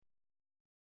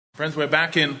Friends, we're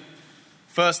back in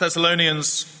 1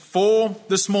 Thessalonians 4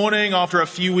 this morning after a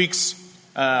few weeks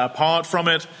apart from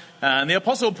it. And the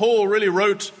Apostle Paul really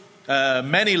wrote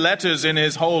many letters in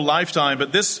his whole lifetime,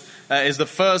 but this is the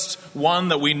first one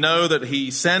that we know that he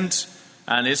sent,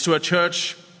 and it's to a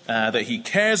church that he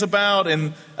cares about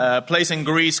in a place in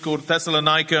Greece called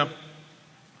Thessalonica.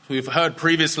 We've heard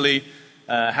previously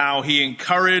how he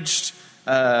encouraged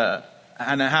and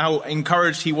how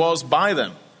encouraged he was by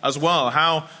them as well,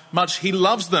 how much he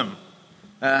loves them,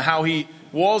 how he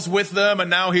was with them and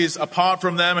now he's apart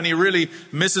from them and he really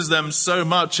misses them so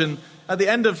much. And at the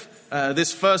end of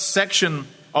this first section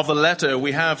of the letter,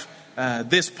 we have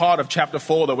this part of chapter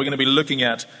 4 that we're going to be looking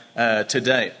at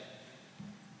today.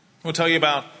 We'll tell you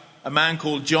about a man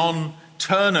called John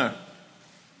Turner.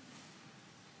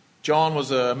 John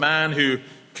was a man who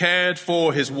cared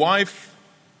for his wife,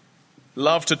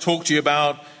 loved to talk to you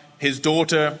about his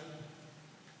daughter.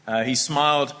 He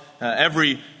smiled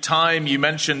every time you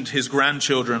mentioned his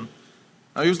grandchildren.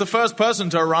 He was the first person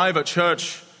to arrive at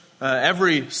church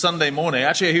every Sunday morning.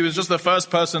 Actually, he was just the first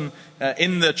person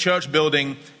in the church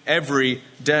building every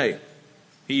day.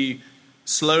 He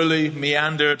slowly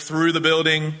meandered through the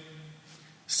building,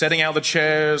 setting out the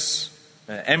chairs,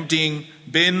 emptying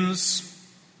bins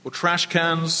or trash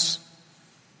cans.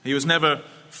 He was never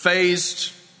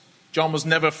fazed. John was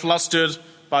never flustered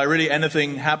by really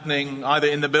anything happening either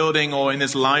in the building or in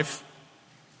his life.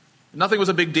 Nothing was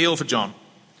a big deal for John.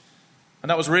 And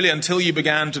that was really until you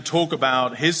began to talk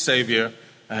about his Savior,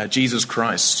 Jesus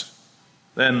Christ.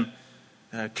 Then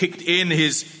kicked in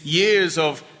his years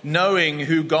of knowing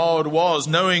who God was,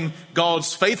 knowing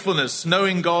God's faithfulness,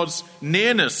 knowing God's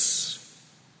nearness.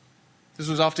 This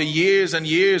was after years and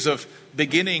years of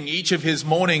beginning each of his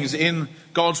mornings in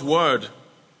God's Word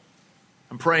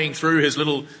and praying through his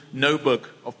little notebook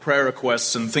of prayer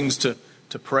requests and things to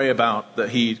pray about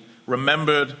that he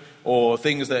remembered or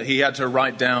things that he had to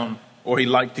write down or he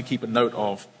liked to keep a note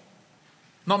of.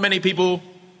 Not many people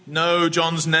know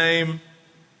John's name.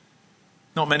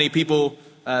 Not many people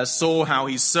saw how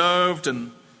he served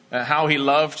and how he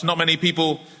loved. Not many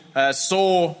people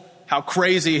saw how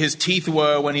crazy his teeth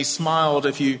were when he smiled,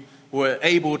 if you were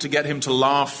able to get him to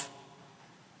laugh.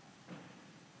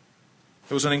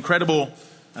 There was an incredible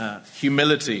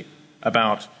humility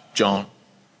about John,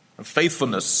 and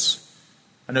faithfulness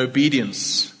and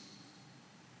obedience.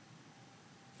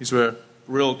 These were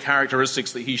real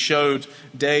characteristics that he showed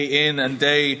day in and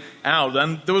day out.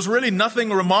 And there was really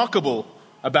nothing remarkable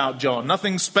about John,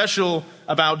 nothing special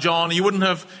about John. You wouldn't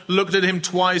have looked at him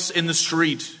twice in the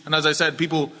street. And as I said,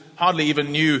 people hardly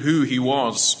even knew who he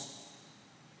was.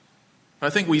 I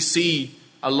think we see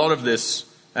a lot of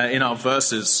this in our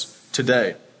verses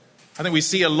today. I think we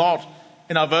see a lot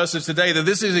in our verses today that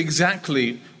this is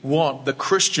exactly what the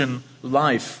Christian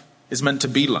life is meant to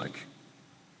be like.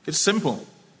 It's simple.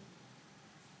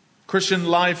 Christian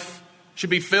life should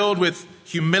be filled with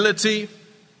humility.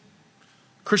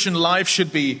 Christian life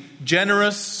should be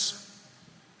generous.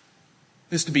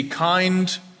 It's to be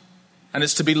kind and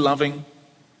it's to be loving.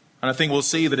 And I think we'll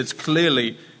see that it's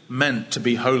clearly meant to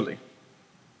be holy.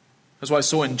 That's what I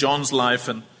saw in John's life,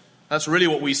 and that's really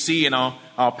what we see in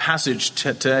our passage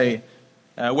today,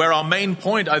 where our main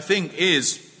point, I think,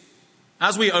 is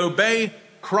as we obey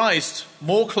Christ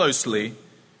more closely,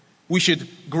 we should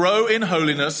grow in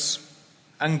holiness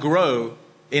and grow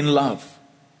in love.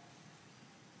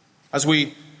 As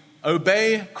we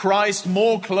obey Christ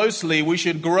more closely, we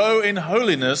should grow in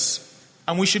holiness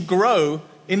and we should grow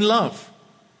in love.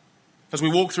 As we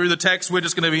walk through the text, we're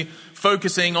just going to be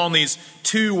focusing on these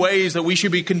two ways that we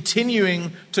should be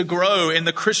continuing to grow in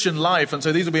the Christian life. And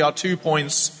so these will be our 2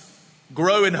 points.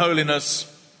 Grow in holiness,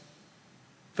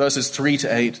 verses 3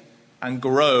 to 8, and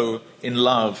grow in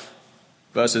love,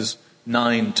 verses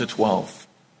 9 to 12.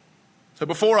 So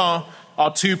before our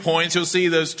 2 points, you'll see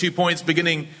those 2 points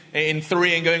beginning in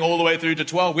 3 and going all the way through to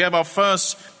 12. We have our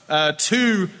first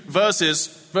two verses,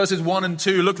 verses 1 and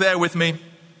 2. Look there with me.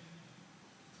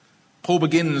 Paul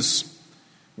begins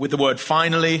with the word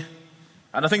finally,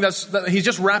 and I think he's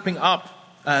just wrapping up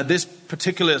this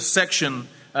particular section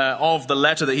of the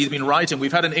letter that he's been writing.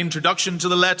 We've had an introduction to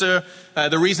the letter,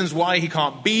 the reasons why he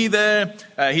can't be there.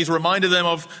 He's reminded them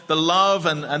of the love,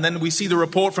 and then we see the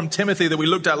report from Timothy that we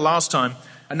looked at last time.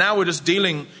 And now we're just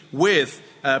dealing with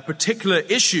particular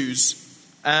issues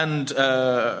and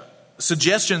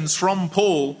suggestions from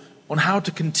Paul on how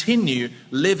to continue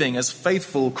living as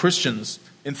faithful Christians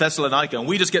in Thessalonica. And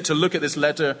we just get to look at this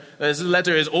letter. This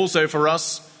letter is also for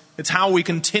us. It's how we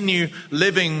continue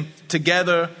living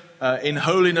together in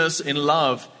holiness, in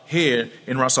love here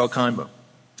in Ras Al Khaimah.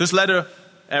 This letter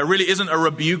really isn't a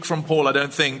rebuke from Paul, I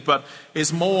don't think, but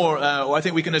is more, I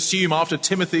think we can assume after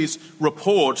Timothy's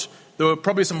report, there were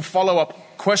probably some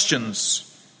follow-up questions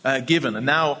given. And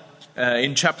now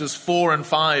in chapters 4 and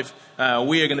 5,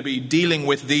 we are going to be dealing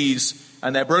with these,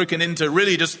 and they're broken into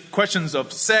really just questions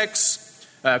of sex,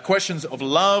 questions of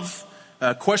love,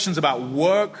 questions about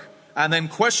work, and then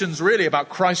questions really about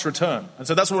Christ's return. And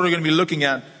so that's what we're going to be looking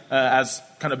at as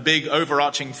kind of big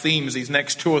overarching themes these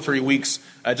next 2 or 3 weeks,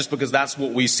 just because that's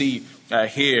what we see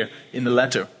here in the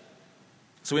letter.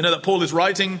 So we know that Paul is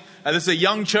writing. This is a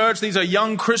young church. These are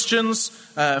young Christians,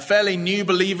 fairly new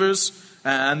believers,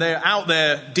 and they're out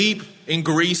there deep in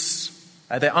Greece.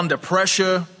 They're under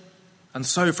pressure. And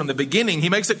so from the beginning, he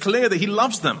makes it clear that he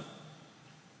loves them.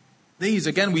 These,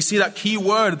 again, we see that key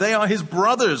word. They are his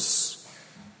brothers.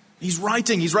 He's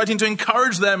writing to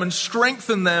encourage them and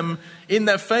strengthen them in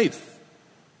their faith.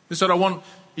 This is what I want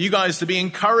you guys to be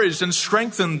encouraged and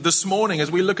strengthened this morning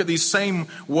as we look at these same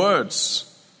words.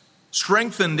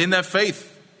 Strengthened in their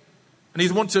faith. And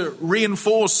he wants to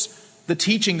reinforce the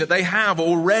teaching that they have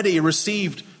already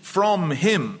received from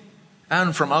him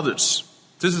and from others.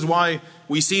 This is why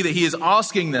we see that he is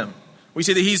asking them. We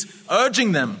see that he's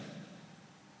urging them.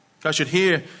 I should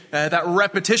hear that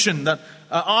repetition, that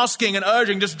asking and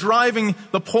urging, just driving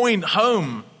the point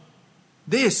home.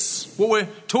 This, what we're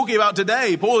talking about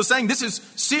today, Paul is saying this is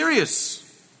serious.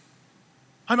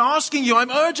 I'm asking you, I'm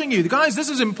urging you. Guys, this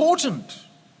is important.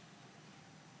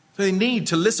 So they need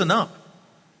to listen up.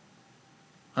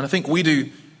 And I think we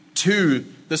do too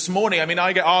this morning. I mean,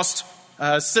 I get asked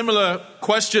similar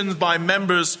questions by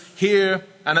members here.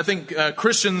 And I think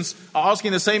Christians are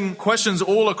asking the same questions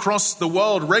all across the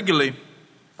world regularly.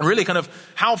 Really kind of,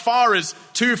 how far is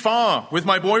too far with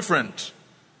my boyfriend?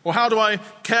 Or how do I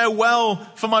care well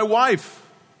for my wife?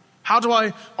 How do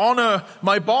I honor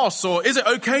my boss? Or is it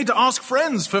okay to ask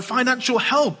friends for financial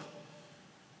help?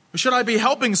 Or should I be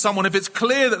helping someone if it's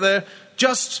clear that they're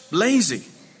just lazy?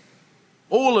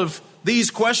 All of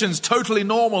these questions, totally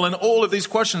normal, and all of these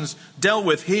questions dealt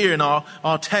with here in our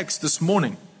text this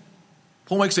morning.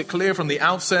 Paul makes it clear from the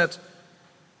outset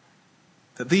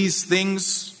that these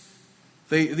things,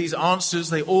 these answers,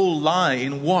 they all lie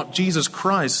in what Jesus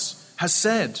Christ has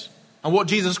said and what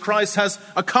Jesus Christ has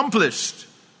accomplished,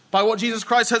 by what Jesus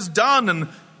Christ has done, and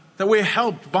that we're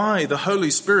helped by the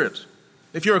Holy Spirit.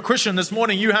 If you're a Christian this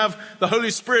morning, you have the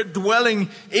Holy Spirit dwelling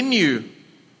in you,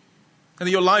 and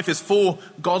that your life is for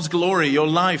God's glory. Your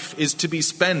life is to be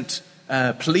spent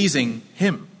pleasing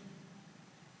Him.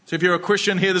 So if you're a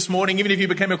Christian here this morning, even if you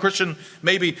became a Christian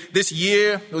maybe this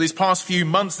year or these past few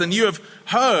months, then you have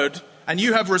heard and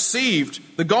you have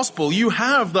received the gospel. You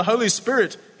have the Holy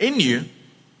Spirit in you.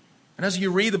 And as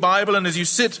you read the Bible and as you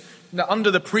sit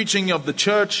under the preaching of the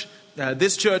church,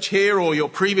 this church here or your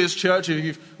previous church, if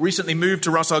you've recently moved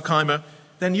to Ras Al Khaimah,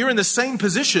 then you're in the same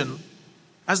position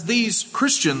as these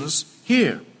Christians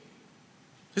here.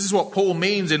 This is what Paul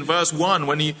means in verse 1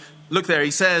 when you look there.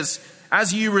 He says,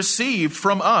 as you received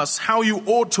from us how you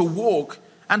ought to walk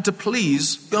and to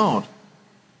please God.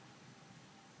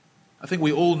 I think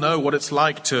we all know what it's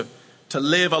like to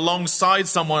live alongside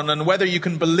someone and whether you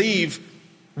can believe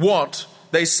what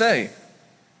they say.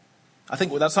 I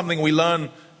think that's something we learn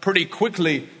pretty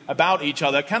quickly about each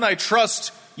other. Can I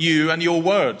trust you and your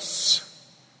words?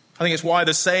 I think it's why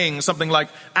the saying, something like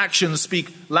actions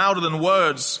speak louder than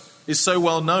words, is so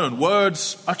well known.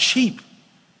 Words are cheap.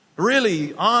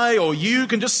 Really, I or you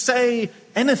can just say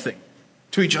anything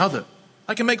to each other.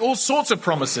 I can make all sorts of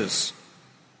promises.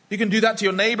 You can do that to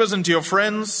your neighbors and to your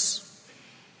friends.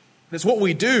 It's what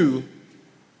we do.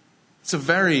 It's a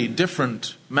very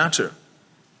different matter.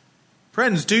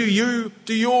 Friends, do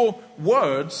your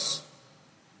words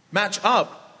match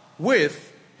up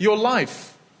with your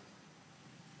life?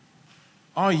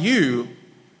 Are you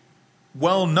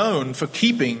well known for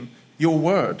keeping your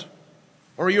word?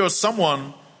 Or are you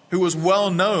someone who was well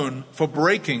known for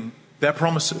breaking their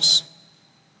promises?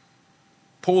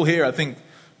 Paul here, I think,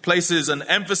 places an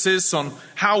emphasis on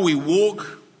how we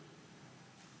walk.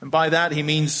 And by that he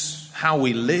means how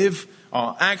we live,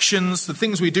 our actions, the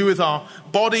things we do with our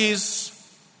bodies,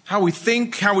 how we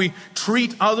think, how we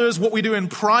treat others, what we do in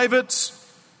private.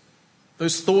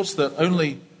 Those thoughts that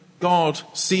only God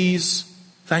sees,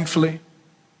 thankfully.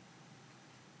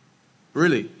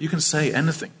 Really, you can say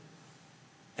anything.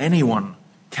 Anyone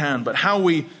can. But how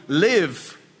we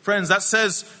live, friends, that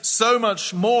says so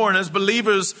much more. And as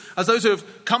believers, as those who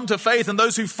have come to faith and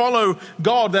those who follow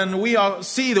God, then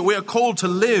see that we are called to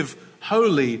live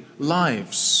holy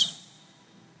lives.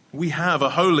 We have a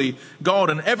holy God,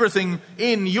 and everything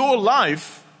in your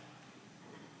life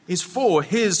is for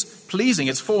His pleasing.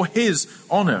 It's for His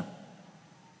honor.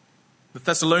 The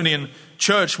Thessalonian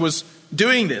church was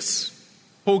doing this.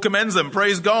 Paul commends them,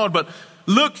 praise God. But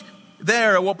look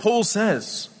there at what Paul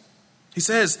says. He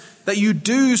says that you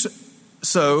do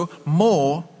so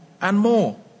more and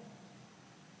more.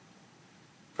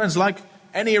 Friends, like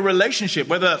any relationship,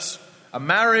 whether that's a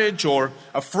marriage or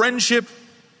a friendship,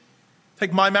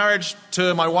 take my marriage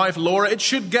to my wife Laura, it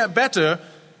should get better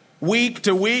week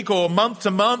to week or month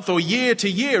to month or year to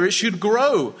year. It should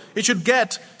grow. It should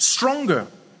get stronger.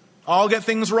 I'll get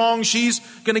things wrong. She's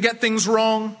going to get things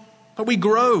wrong. But we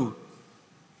grow.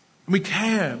 We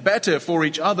care better for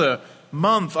each other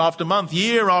month after month,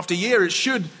 year after year. It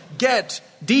should get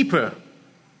deeper.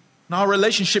 And our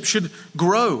relationship should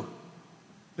grow.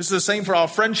 This is the same for our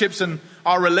friendships and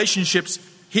our relationships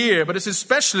here, but it's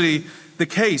especially the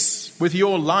case with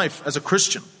your life as a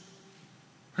Christian.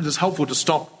 And it's helpful to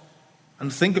stop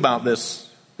and think about this.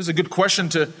 This is a good question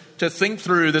to think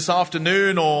through this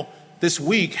afternoon or this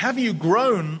week. Have you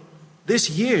grown this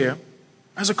year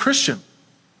as a Christian?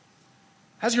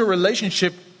 Has your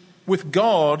relationship with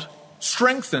God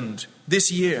strengthened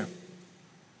this year?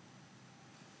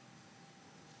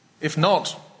 If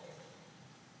not,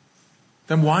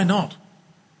 then why not?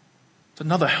 It's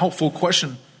another helpful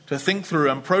question to think through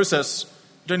and process.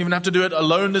 You don't even have to do it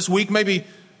alone this week. Maybe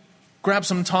grab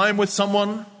some time with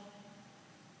someone.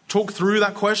 Talk through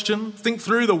that question. Think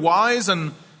through the whys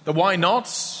and the why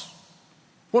nots.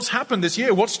 What's happened this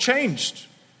year? What's changed?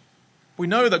 We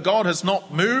know that God has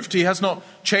not moved. He has not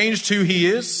changed who He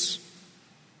is.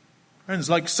 Friends,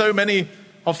 like so many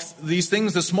of these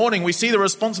things this morning, we see the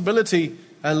responsibility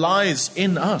lies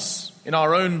in us, in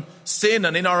our own sin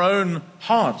and in our own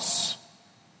hearts.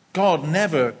 God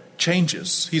never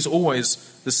changes. He's always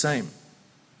the same.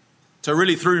 So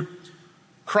really through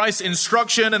Christ's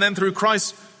instruction and then through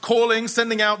Christ's calling,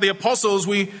 sending out the apostles,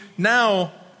 we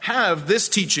now have this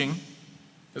teaching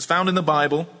that's found in the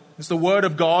Bible. It's the Word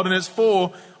of God, and it's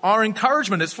for our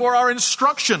encouragement. It's for our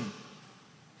instruction.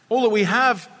 All that we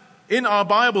have in our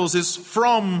Bibles is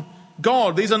from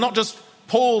God. These are not just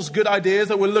Paul's good ideas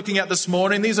that we're looking at this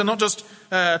morning. These are not just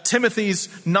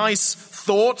Timothy's nice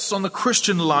thoughts on the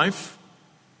Christian life.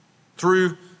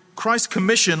 Through Christ's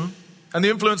commission and the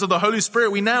influence of the Holy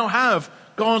Spirit, we now have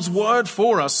God's Word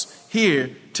for us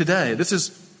here today. This is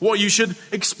what you should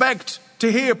expect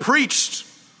to hear preached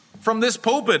from this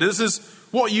pulpit. This is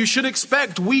what you should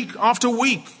expect week after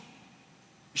week.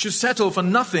 You should settle for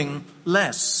nothing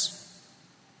less.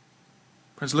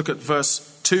 Friends, look at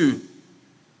verse 2.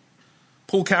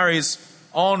 Paul carries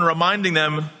on reminding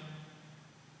them,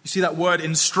 you see that word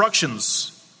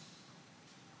instructions.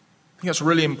 I think that's a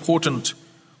really important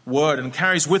word and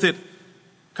carries with it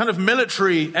kind of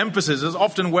military emphasis. Is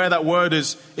often where that word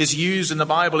is used in the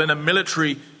Bible in a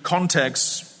military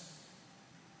context.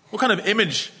 What kind of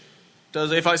image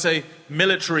does, if I say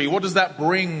military, what does that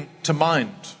bring to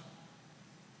mind? I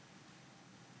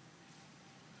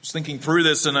was thinking through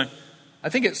this, and I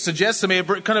think it suggests to me,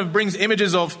 it kind of brings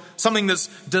images of something that's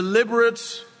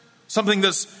deliberate, something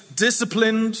that's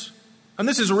disciplined. And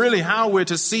this is really how we're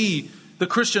to see the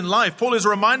Christian life. Paul is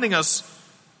reminding us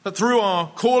that through our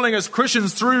calling as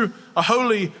Christians, through a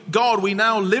holy God we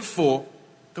now live for,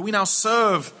 that we now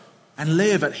serve and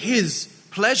live at His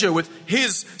pleasure with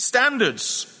His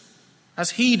standards,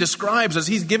 as He describes, as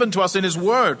He's given to us in His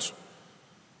Word.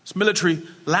 This military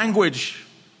language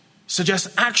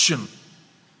suggests action,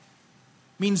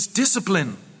 means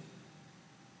discipline.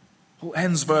 Paul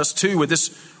ends verse 2 with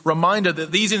this reminder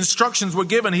that these instructions were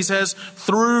given, he says,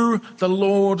 through the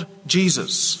Lord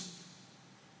Jesus.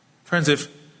 Friends, if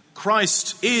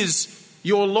Christ is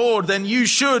your Lord, then you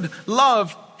should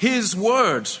love His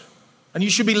Word, and you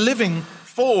should be living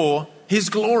for His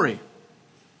glory.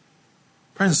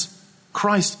 Friends,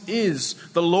 Christ is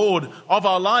the Lord of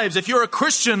our lives. If you're a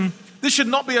Christian, this should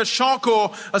not be a shock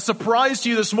or a surprise to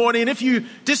you this morning. And if you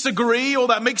disagree or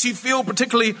that makes you feel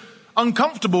particularly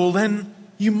uncomfortable, then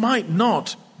you might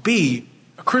not be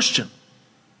a Christian.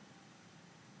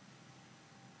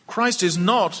 Christ is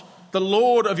not the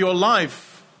Lord of your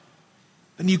life,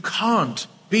 then you can't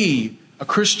be a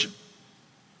Christian.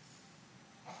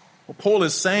 What Paul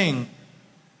is saying,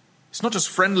 it's not just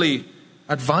friendly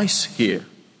advice here.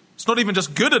 It's not even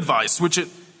just good advice, which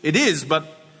it is, but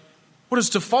what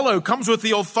is to follow comes with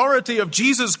the authority of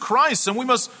Jesus Christ, and we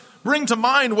must bring to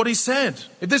mind what He said.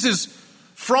 If this is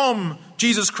from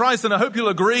Jesus Christ, then I hope you'll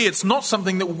agree it's not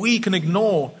something that we can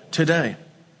ignore today.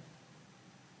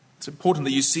 It's important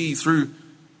that you see through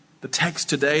the text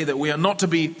today that we are not to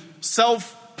be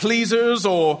self-pleasers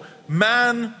or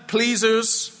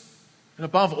man-pleasers, and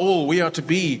above all, we are to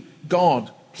be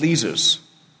God-pleasers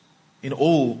in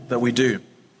all that we do.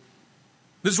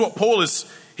 This is what Paul is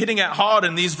hitting at hard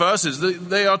in these verses.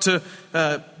 They are to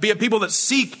be a people that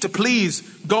seek to please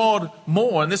God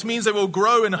more. And this means they will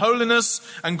grow in holiness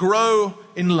and grow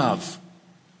in love.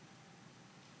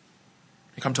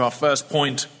 We come to our first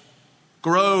point.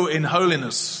 Grow in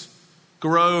holiness.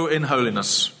 Grow in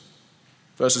holiness.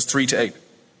 Verses 3 to 8.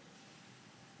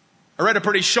 I read a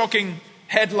pretty shocking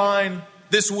headline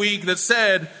this week that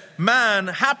said, "Man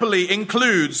happily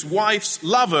includes wife's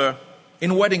lover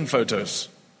in wedding photos."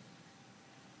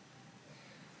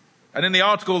 And in the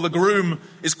article, the groom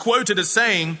is quoted as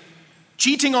saying,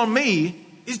 "Cheating on me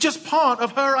is just part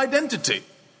of her identity."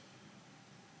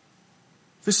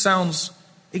 This sounds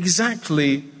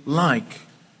exactly like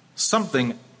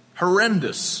something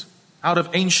horrendous out of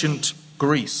ancient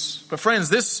Greece. But friends,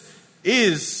 this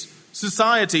is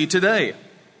society today.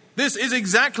 This is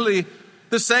exactly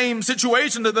the same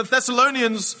situation that the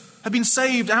Thessalonians have been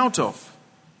saved out of.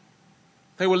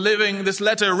 They were living, this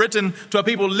letter written to a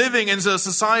people living in a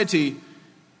society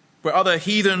where other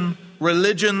heathen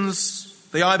religions,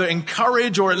 they either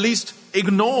encourage or at least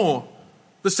ignore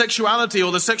the sexuality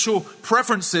or the sexual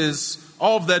preferences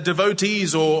of their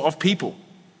devotees or of people.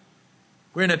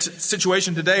 We're in a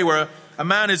situation today where a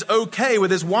man is okay with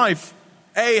his wife,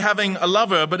 having a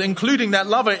lover, but including that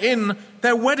lover in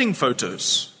their wedding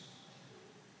photos.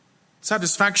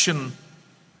 Satisfaction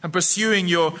and pursuing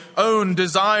your own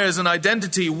desires and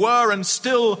identity were and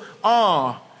still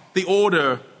are the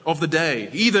order of the day,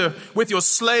 either with your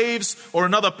slaves or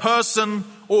another person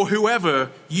or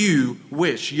whoever you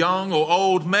wish, young or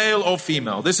old, male or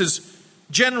female. This is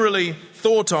generally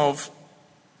thought of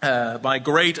by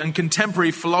great and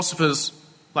contemporary philosophers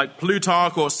like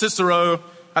Plutarch or Cicero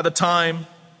at the time,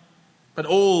 but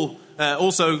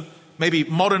also maybe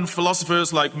modern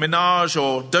philosophers like Minaj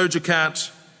or Doja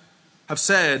Cat have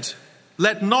said,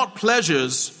 "Let not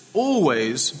pleasures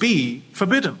always be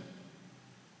forbidden."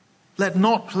 Let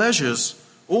not pleasures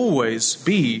always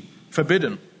be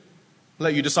forbidden. I'll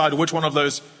let you decide which one of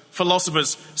those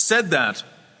philosophers said that.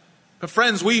 But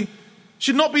friends, we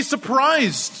should not be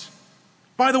surprised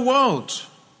by the world.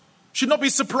 Should not be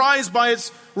surprised by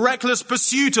its reckless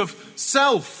pursuit of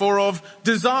self or of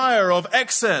desire, of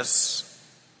excess.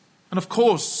 And of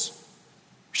course,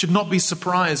 should not be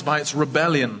surprised by its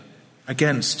rebellion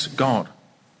against God.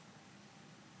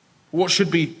 What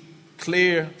should be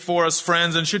clear for us,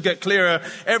 friends, and should get clearer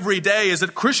every day is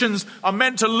that Christians are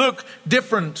meant to look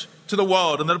different to the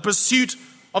world, and that a pursuit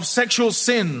of sexual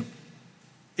sin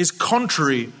is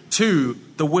contrary to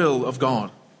the will of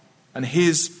God, and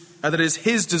that is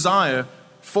His desire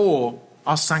for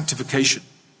our sanctification.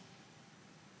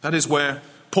 That is where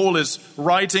Paul is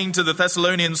writing to the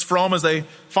Thessalonians from as they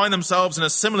find themselves in a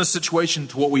similar situation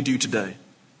to what we do today.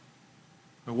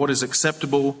 What is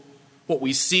acceptable, what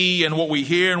we see and what we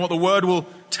hear and what the Word will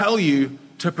tell you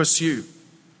to pursue.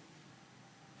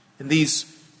 In these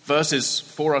verses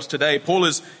for us today, Paul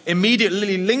is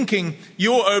immediately linking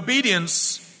your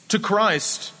obedience to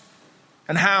Christ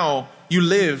and how you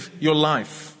live your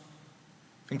life,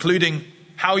 including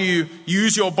how you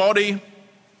use your body,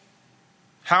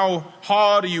 how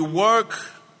hard you work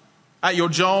at your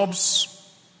jobs,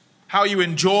 how you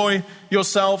enjoy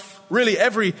yourself. Really,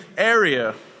 every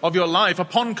area of your life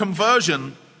upon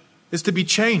conversion is to be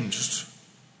changed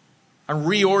and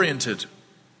reoriented.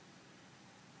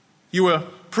 You were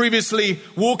previously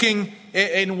walking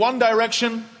in one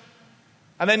direction,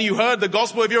 and then you heard the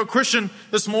gospel. If you're a Christian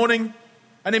this morning,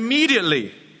 and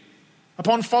immediately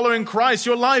upon following Christ,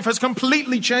 your life has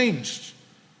completely changed.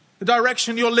 The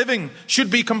direction you're living should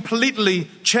be completely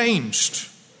changed.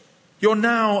 You're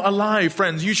now alive,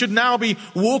 friends. You should now be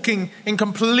walking in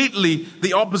completely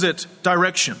the opposite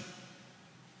direction.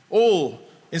 All,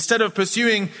 instead of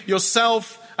pursuing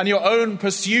yourself and your own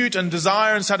pursuit and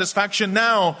desire and satisfaction,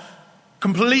 now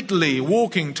completely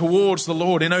walking towards the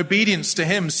Lord in obedience to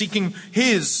Him, seeking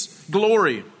His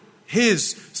glory,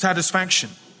 His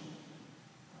satisfaction.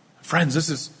 Friends, this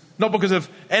is not because of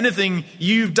anything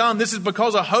you've done. This is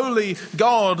because a holy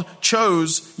God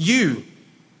chose you.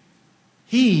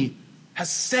 He has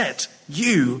set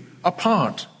you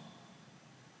apart.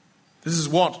 This is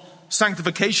what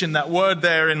sanctification, that word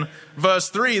there in verse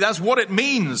 3, that's what it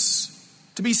means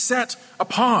to be set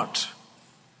apart.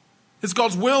 It's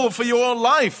God's will for your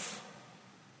life,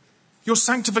 your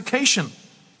sanctification.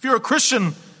 If you're a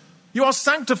Christian, you are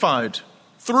sanctified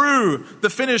through the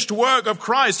finished work of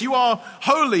Christ. You are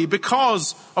holy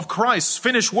because of Christ's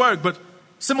finished work, but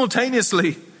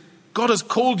simultaneously, God has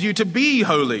called you to be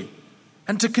holy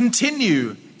and to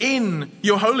continue in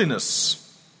your holiness.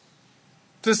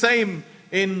 It's the same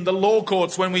in the law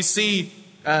courts when we see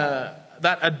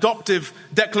that adoptive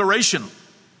declaration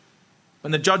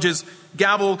When the judge's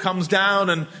gavel comes down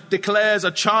and declares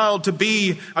a child to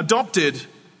be adopted,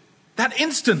 that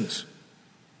instant,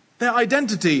 their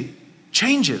identity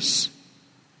changes.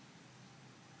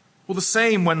 Or the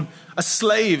same when a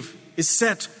slave is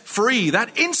set free,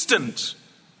 that instant,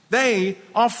 they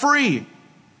are free.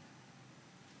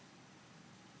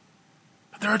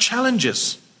 But there are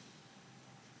challenges.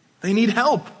 They need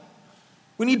help.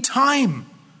 We need time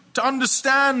to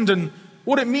understand and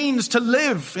what it means to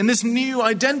live in this new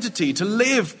identity, to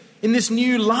live in this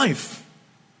new life.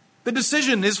 The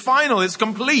decision is final, it's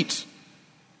complete.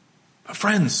 But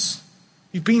friends,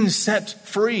 you've been set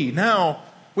free. Now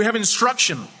we have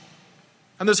instruction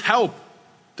and there's help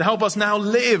to help us now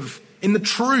live in the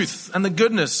truth and the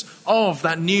goodness of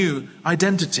that new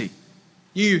identity.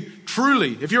 You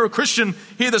truly, if you're a Christian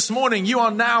here this morning, you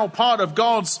are now part of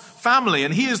God's family,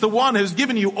 and He is the one who's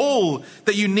given you all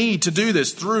that you need to do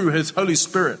this through His Holy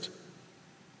Spirit.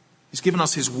 He's given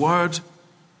us His Word.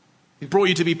 He brought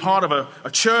you to be part of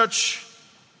a church.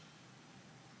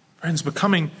 Friends,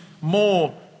 becoming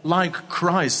more like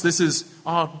Christ. This is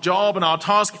our job and our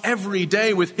task every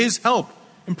day with His help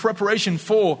in preparation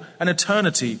for an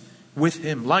eternity with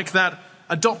Him. Like that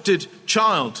adopted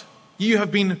child, you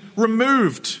have been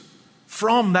removed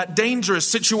from that dangerous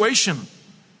situation,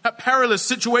 that perilous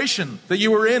situation that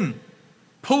you were in,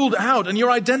 pulled out, and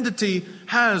your identity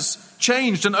has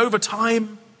changed. And over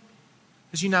time,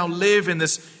 as you now live in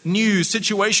this new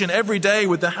situation every day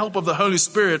with the help of the Holy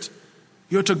Spirit,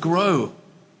 you're to grow,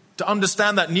 to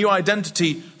understand that new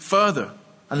identity further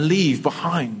and leave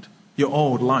behind your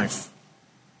old life.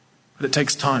 But it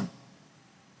takes time.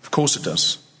 Of course it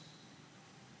does.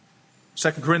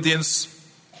 2 Corinthians,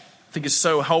 I think, is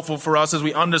so helpful for us as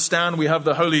we understand we have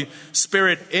the Holy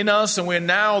Spirit in us and we're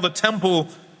now the temple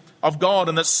of God,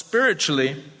 and that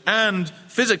spiritually and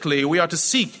physically we are to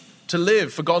seek to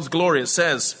live for God's glory. It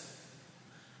says,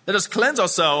 "Let us cleanse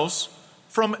ourselves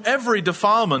from every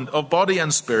defilement of body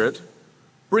and spirit,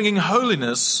 bringing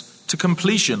holiness to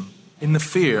completion in the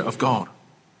fear of God."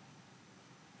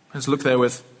 Let's look there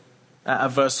at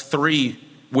verse 3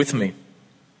 with me.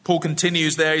 Paul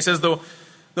continues there. He says, the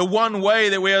one way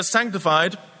that we are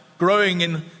sanctified, growing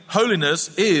in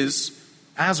holiness, is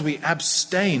as we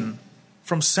abstain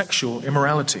from sexual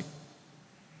immorality.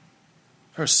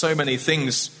 There are so many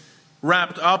things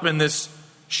wrapped up in this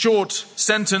short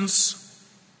sentence.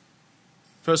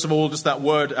 First of all, just that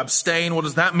word abstain. What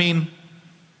does that mean?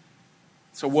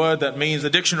 It's a word that means,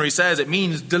 the dictionary says, it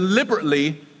means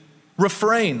deliberately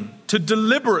refrain. To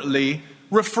deliberately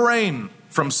refrain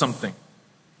from something.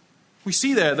 We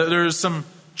see there that there is some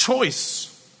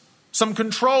choice, some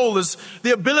control, there's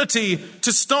the ability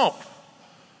to stop.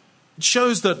 It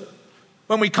shows that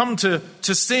when we come to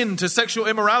sin, to sexual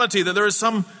immorality, that there is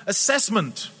some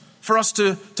assessment for us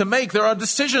to make. There are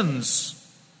decisions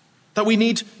that we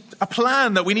need, a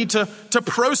plan that we need to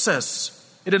process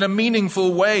it in a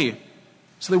meaningful way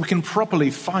so that we can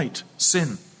properly fight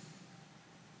sin.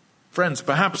 Friends,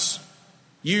 perhaps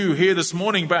you here this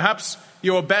morning, perhaps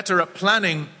you're better at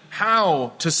planning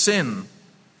how to sin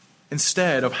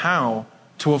instead of how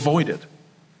to avoid it.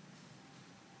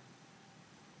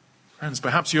 Friends,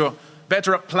 perhaps you're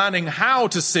better at planning how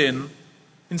to sin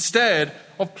instead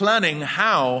of planning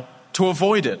how to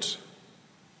avoid it.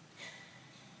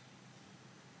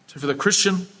 So for the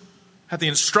Christian, have the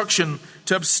instruction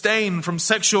to abstain from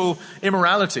sexual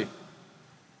immorality.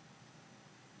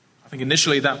 I think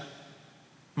initially that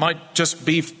might just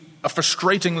be a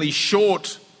frustratingly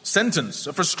short sentence,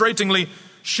 a frustratingly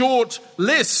short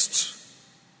list.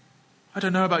 I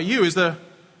don't know about you. Is there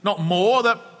not more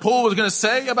that Paul was going to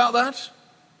say about that?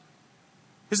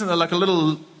 Isn't there like a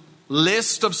little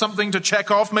list of something to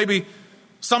check off? Maybe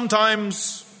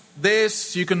sometimes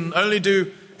this, you can only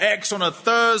do X on a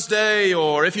Thursday,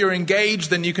 or if you're engaged,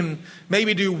 then you can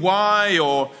maybe do Y,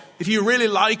 or if you really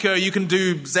like her, you can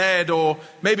do Z, or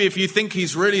maybe if you think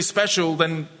he's really special,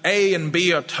 then A and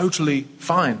B are totally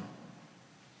fine.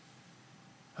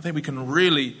 I think we can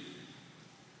really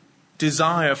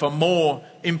desire for more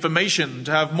information,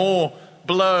 to have more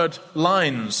blurred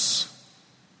lines.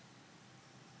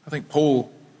 I think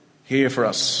Paul here for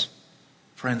us,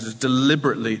 friends, is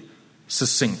deliberately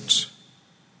succinct,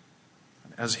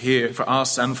 as here for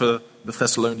us and for the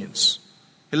Thessalonians.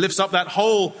 He lifts up that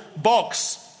whole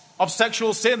box of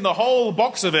sexual sin, the whole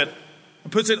box of it,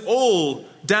 and puts it all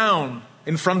down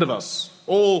in front of us,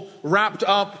 all wrapped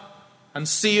up and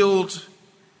sealed,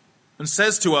 and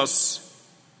says to us,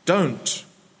 don't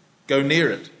go near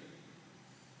it.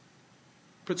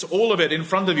 Puts all of it in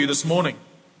front of you this morning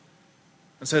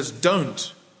and says,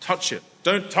 don't touch it.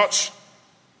 Don't touch.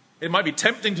 It might be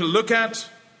tempting to look at.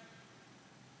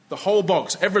 the whole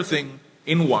box, everything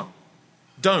in one.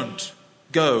 Don't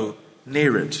go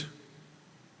near it.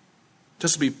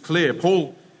 Just to be clear,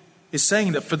 Paul is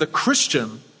saying that for the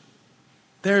Christian,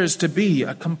 there is to be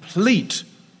a complete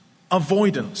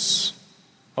avoidance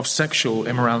of sexual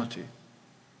immorality.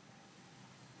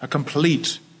 A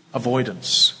complete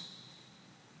avoidance.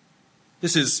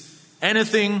 This is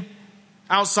anything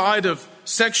outside of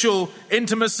sexual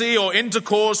intimacy or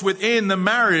intercourse within the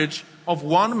marriage of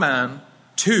one man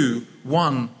to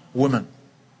one woman.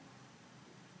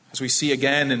 As we see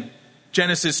again in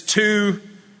Genesis 2,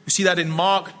 we see that in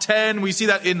Mark 10, we see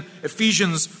that in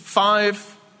Ephesians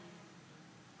 5.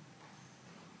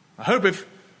 I hope if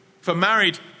for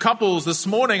married couples this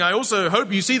morning, I also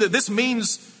hope you see that this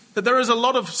means that there is a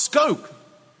lot of scope.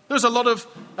 There's a lot of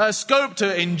scope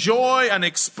to enjoy and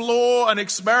explore and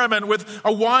experiment with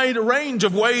a wide range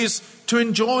of ways to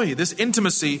enjoy this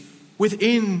intimacy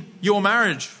within your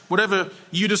marriage, whatever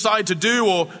you decide to do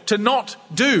or to not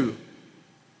do.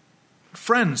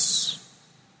 Friends,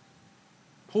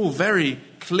 Paul very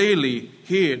clearly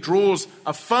here draws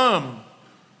a firm,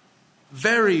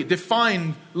 very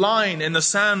defined line in the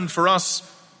sand for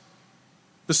us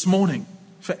this morning,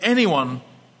 for anyone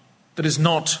that is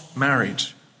not married.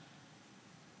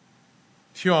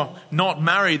 If you are not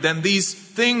married, then these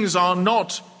things are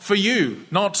not for you,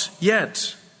 not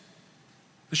yet.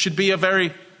 This should be a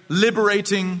very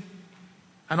liberating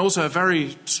and also a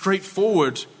very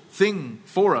straightforward thing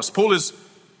for us. Paul is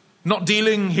not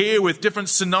dealing here with different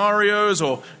scenarios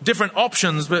or different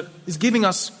options, but is giving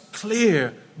us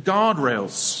clear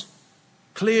guardrails,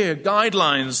 clear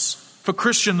guidelines for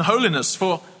Christian holiness,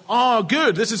 for our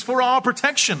good. This is for our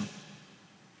protection.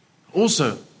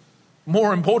 Also,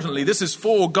 more importantly, this is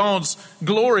for God's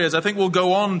glory, as I think we'll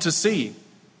go on to see.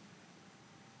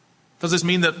 Does this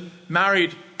mean that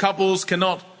married couples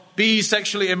cannot be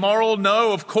sexually immoral?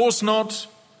 No, of course not.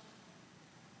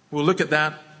 We'll look at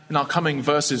that in our coming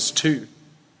verses too.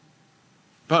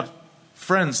 But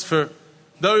friends, for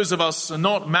those of us who are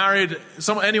not married,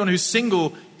 anyone who's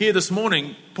single here this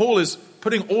morning, Paul is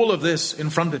putting all of this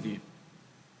in front of you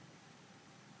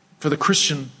for the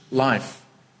Christian life,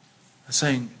 and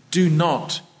saying, do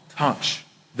not touch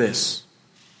this.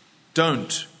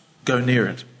 Don't go near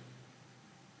it.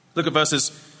 Look at verses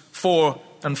 4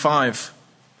 and 5.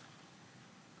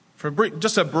 For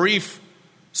just a brief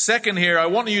second here, I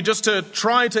want you just to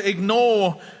try to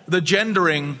ignore the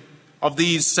gendering of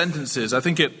these sentences. I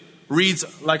think it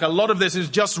reads like a lot of this is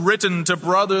just written to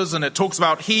brothers, and it talks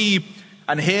about he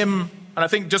and him. And I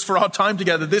think just for our time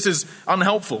together, this is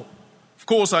unhelpful. Of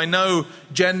course, I know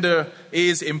gender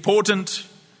is important,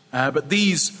 but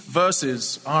these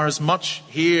verses are as much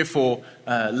here for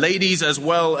ladies as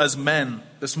well as men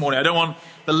this morning. I don't want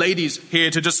the ladies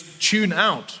here to just tune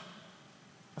out.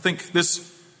 I think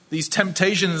these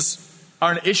temptations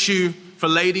are an issue for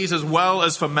ladies as well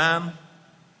as for man.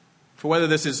 For whether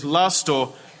this is lust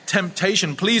or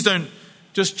temptation, please don't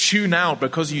just tune out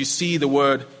because you see the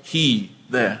word he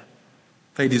there.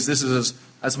 Ladies, this is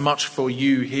as much for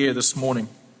you here this morning.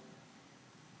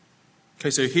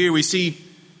 Okay, so here we see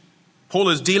Paul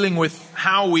is dealing with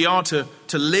how we are to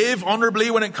live honorably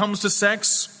when it comes to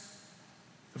sex.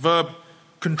 The verb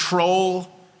control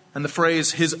and the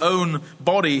phrase his own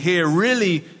body here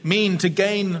really mean to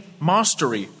gain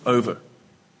mastery over.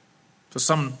 For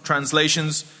some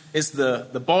translations, it's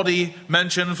the body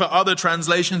mentioned. For other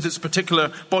translations, it's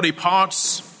particular body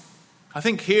parts. I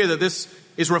think here that this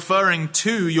is referring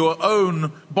to your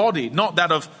own body, not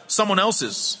that of someone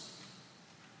else's.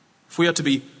 If we are to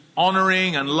be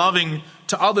honoring and loving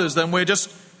to others, then we're just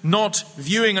not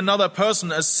viewing another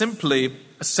person as simply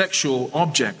a sexual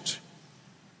object.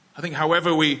 I think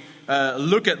however we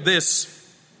look at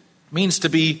this means to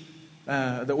be,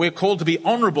 that we're called to be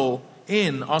honorable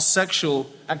in our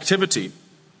sexual activity.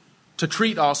 To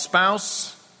treat our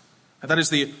spouse, and that is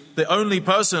the only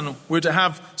person we're to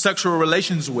have sexual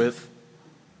relations with,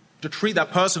 to treat that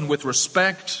person with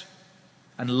respect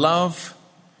and love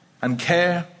and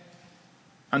care,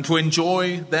 and to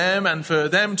enjoy them and for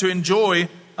them to enjoy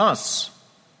us.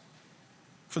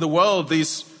 For the world,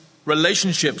 these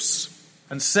relationships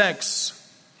and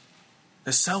sex,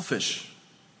 they're selfish,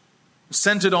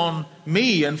 centered on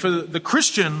me. And for the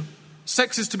Christian,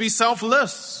 sex is to be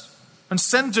selfless and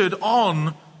centered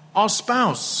on our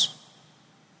spouse.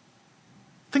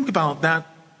 Think about that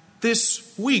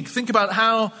this week. Think about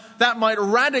how that might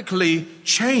radically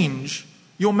change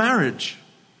your marriage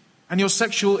and your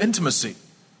sexual intimacy.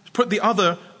 Put the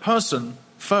other person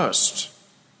first.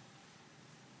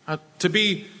 To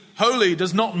be holy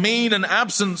does not mean an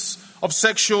absence of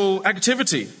sexual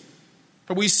activity.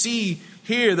 But we see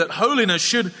here that holiness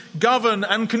should govern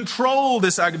and control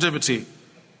this activity.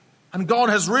 And God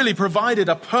has really provided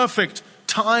a perfect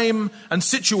time and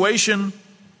situation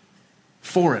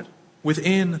for it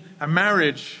within a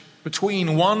marriage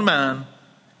between one man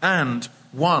and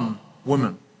one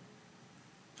woman.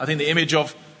 I think the image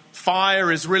of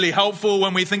fire is really helpful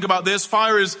when we think about this.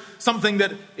 Fire is something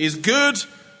that is good.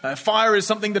 Fire is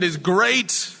something that is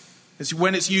great.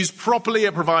 When it's used properly,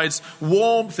 it provides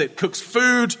warmth. It cooks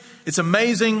food. It's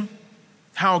amazing.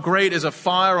 How great is a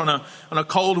fire on a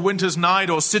cold winter's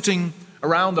night, or sitting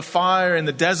around the fire in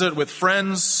the desert with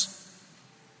friends.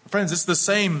 Friends, it's the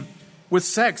same with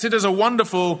sex. It is a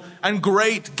wonderful and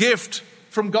great gift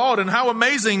from God. And how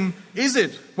amazing is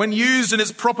it when used in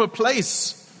its proper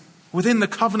place within the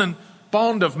covenant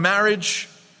bond of marriage,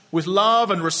 with love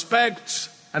and respect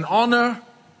and honor.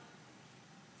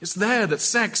 It's there that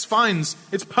sex finds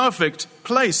its perfect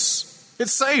place.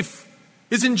 It's safe.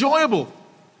 It's enjoyable.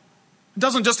 It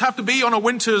doesn't just have to be on a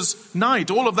winter's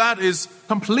night. All of that is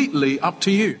completely up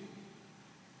to you.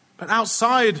 But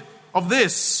outside of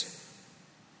this,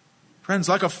 friends,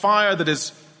 like a fire that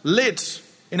is lit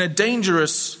in a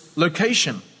dangerous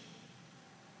location,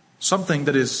 something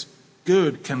that is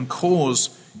good can cause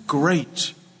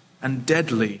great and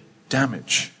deadly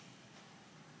damage.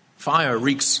 Fire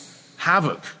wreaks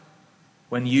havoc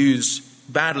when used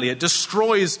badly. It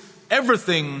destroys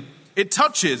everything it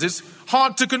touches. It's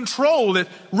hard to control. It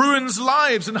ruins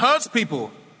lives and hurts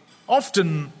people,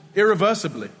 often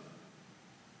irreversibly.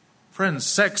 Friends,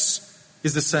 sex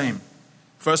is the same.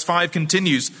 Verse 5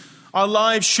 continues, our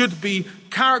lives should be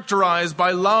characterized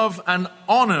by love and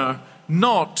honor,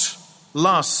 not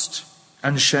lust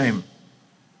and shame,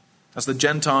 as the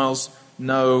Gentiles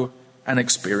know and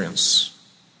experience.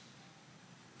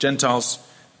 Gentiles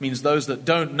means those that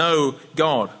don't know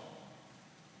God.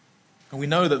 And we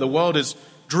know that the world is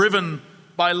driven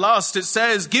by lust. It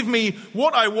says, give me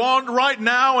what I want right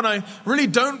now, and I really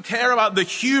don't care about the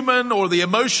human or the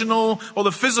emotional or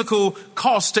the physical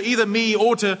cost to either me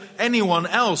or to anyone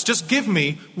else. Just give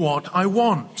me what I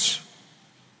want.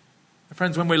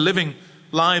 Friends, when we're living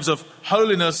lives of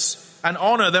holiness and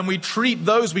honor, then we treat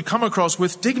those we come across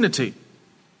with dignity,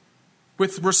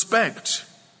 with respect,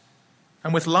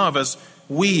 and with love, as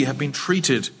we have been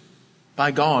treated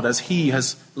by God, as He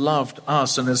has loved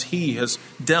us and as He has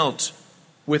dealt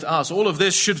with us. All of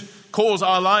this should cause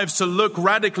our lives to look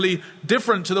radically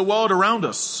different to the world around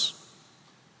us.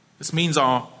 This means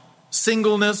our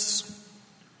singleness.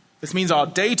 This means our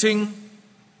dating.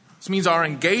 This means our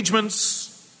engagements.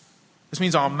 This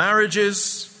means our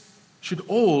marriages should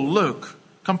all look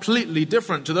completely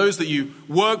different to those that you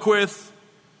work with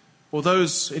or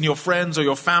those in your friends or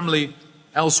your family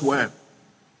elsewhere.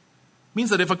 It means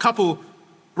that if a couple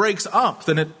breaks up,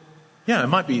 then it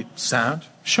might be sad,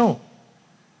 sure.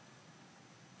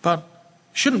 But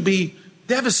it shouldn't be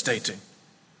devastating,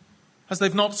 as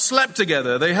they've not slept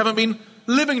together. They haven't been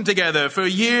living together for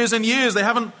years and years. They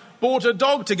haven't bought a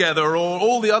dog together or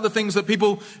all the other things that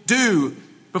people do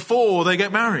before they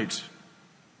get married.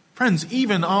 Friends,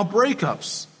 even our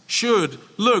breakups should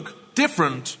look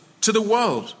different to the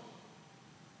world.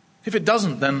 If it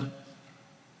doesn't, then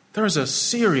there is a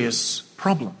serious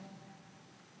problem.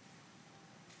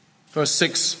 Verse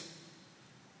 6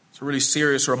 is a really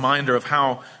serious reminder of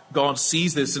how God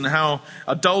sees this and how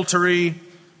adultery,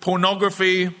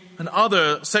 pornography, and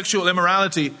other sexual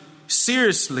immorality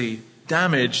seriously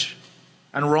damage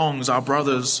and wrongs our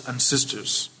brothers and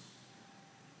sisters.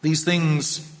 These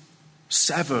things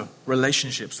sever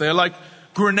relationships. They are like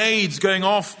grenades going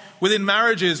off within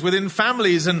marriages, within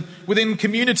families, and within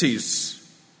communities.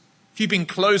 If you've been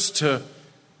close to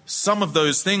some of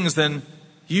those things, then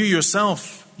you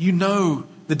yourself, you know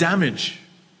the damage.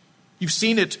 You've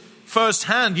seen it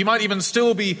firsthand. You might even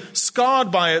still be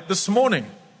scarred by it this morning.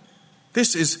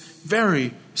 This is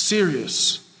very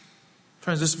serious.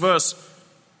 Friends, this verse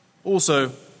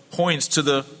also points to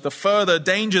the further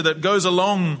danger that goes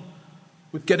along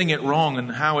with getting it wrong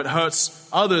and how it hurts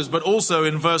others. But also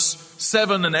in verse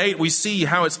 7 and 8, we see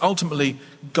how it's ultimately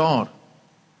God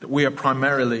that we are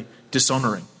primarily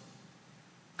dishonoring.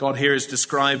 God here is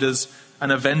described as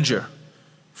an avenger.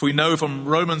 If we know from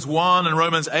Romans 1 and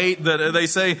Romans 8 that they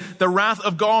say the wrath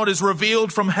of God is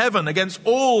revealed from heaven against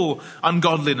all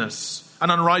ungodliness and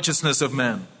unrighteousness of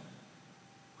men.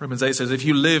 Romans 8 says, if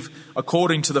you live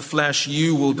according to the flesh,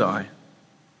 you will die.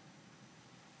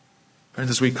 Friends,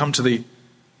 as we come to the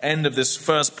end of this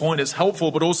first point, it's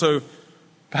helpful but also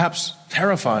perhaps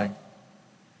terrifying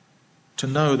to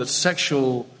know that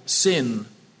sexual sin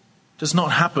does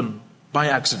not happen by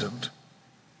accident.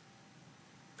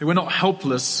 That we're not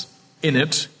helpless in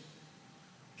it.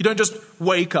 You don't just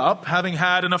wake up having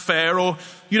had an affair, or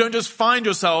you don't just find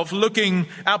yourself looking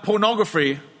at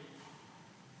pornography,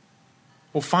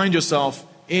 or find yourself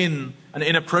in an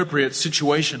inappropriate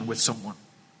situation with someone.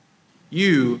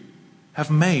 You have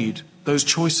made those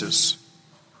choices.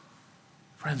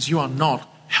 Friends, you are not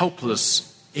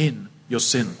helpless in your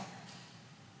sin. I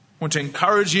want to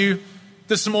encourage you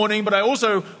this morning, but I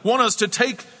also want us to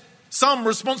take some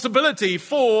responsibility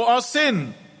for our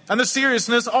sin and the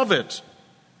seriousness of it.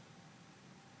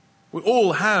 We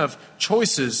all have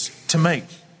choices to make.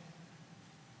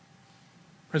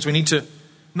 Friends, we need to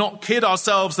not kid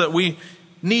ourselves that we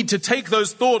need to take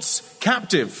those thoughts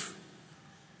captive.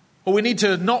 Or we need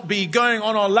to not be going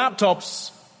on our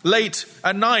laptops late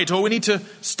at night. Or we need to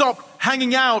stop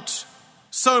hanging out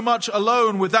so much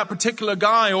alone with that particular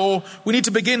guy. Or we need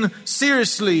to begin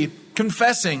seriously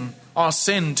confessing our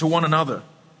sin to one another.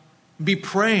 Be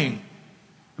praying.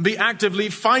 And be actively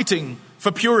fighting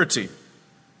for purity.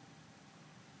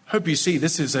 Hope you see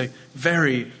this is a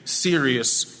very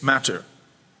serious matter.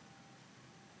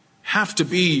 Have to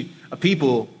be a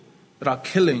people that are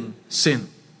killing sin.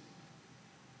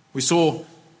 We saw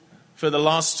for the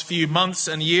last few months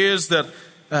and years that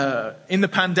in the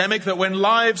pandemic, that when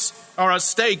lives are at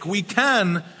stake, we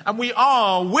can and we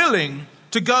are willing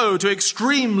to go to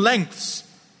extreme lengths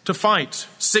to fight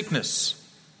sickness.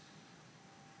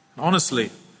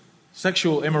 Honestly,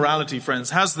 sexual immorality, friends,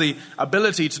 has the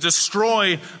ability to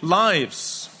destroy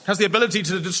lives, has the ability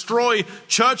to destroy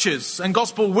churches and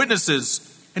gospel witnesses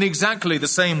in exactly the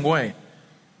same way.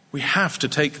 We have to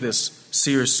take this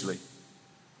seriously.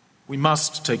 We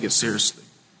must take it seriously.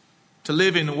 To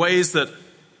live in ways that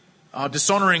are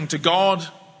dishonoring to God,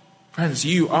 friends,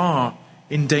 you are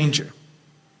in danger.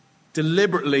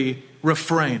 Deliberately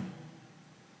refrain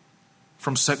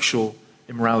from sexual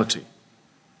immorality.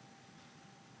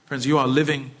 Friends, you are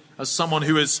living as someone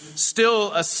who is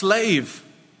still a slave,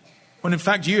 when in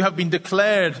fact you have been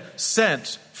declared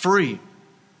set free.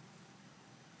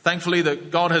 Thankfully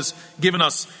that God has given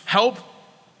us help.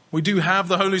 We do have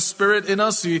the Holy Spirit in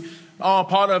us. You are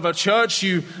part of a church.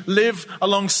 You live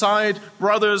alongside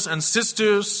brothers and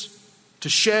sisters to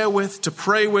share with, to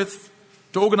pray with,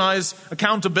 to organize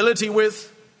accountability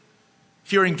with.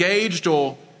 If you're engaged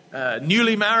or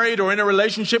newly married or in a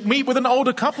relationship, meet with an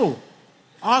older couple.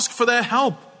 Ask for their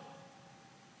help.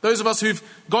 Those of us who've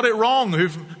got it wrong,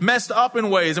 who've messed up in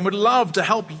ways and would love to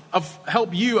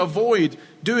help you avoid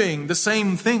doing the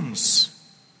same things.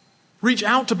 Reach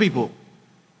out to people.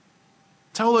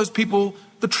 Tell those people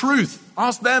the truth.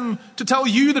 Ask them to tell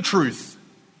you the truth.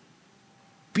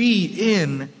 Be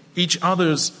in each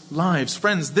other's lives.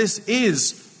 Friends, this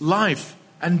is life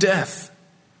and death.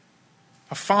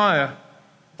 A fire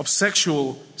of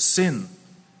sexual sin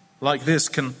like this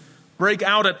can break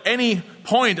out at any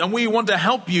point, and we want to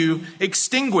help you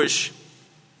extinguish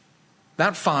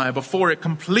that fire before it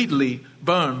completely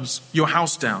burns your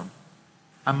house down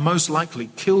and most likely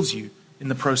kills you in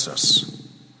the process.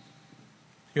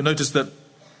 You'll notice that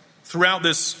throughout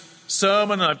this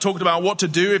sermon, I've talked about what to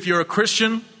do if you're a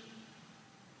Christian.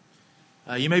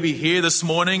 You may be here this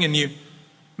morning and you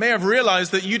may have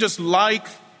realized that you just like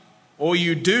or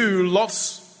you do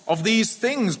lots of these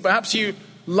things. Perhaps you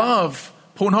love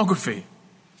pornography.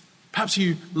 Perhaps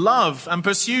you love and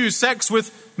pursue sex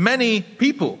with many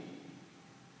people.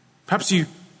 Perhaps you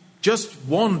just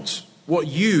want what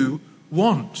you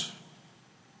want.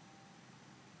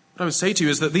 What I would say to you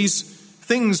is that these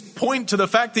things point to the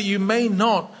fact that you may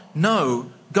not know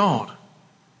God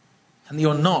and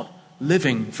you're not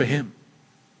living for Him.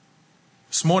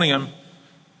 This morning I'm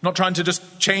not trying to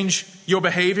just change your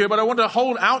behavior, but I want to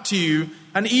hold out to you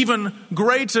an even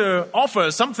greater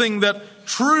offer, something that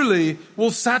truly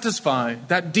will satisfy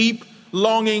that deep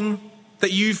longing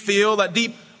that you feel, that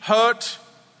deep hurt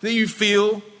that you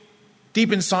feel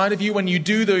deep inside of you when you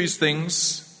do those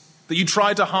things that you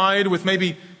try to hide with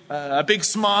maybe a big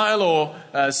smile or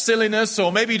silliness,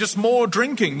 or maybe just more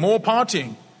drinking, more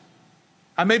partying,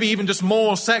 and maybe even just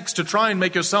more sex to try and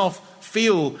make yourself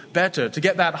feel better, to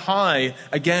get that high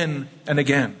again and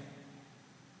again.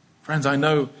 Friends, I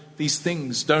know these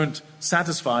things don't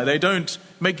satisfy. They don't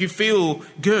make you feel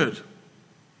good.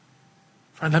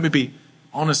 Friend, let me be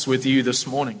honest with you this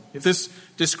morning. If this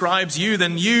describes you,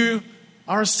 then you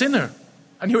are a sinner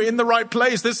and you're in the right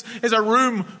place. This is a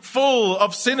room full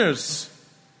of sinners,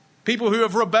 people who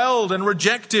have rebelled and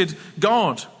rejected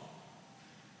God.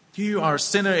 You are a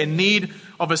sinner in need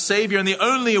of a Savior, and the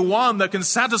only one that can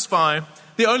satisfy,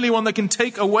 the only one that can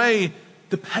take away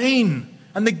the pain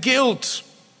and the guilt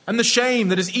and the shame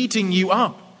that is eating you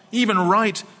up, even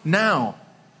right now.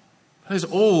 That is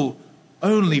all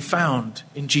only found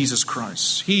in Jesus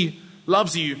Christ. He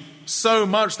loves you so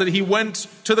much that he went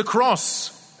to the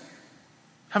cross,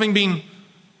 having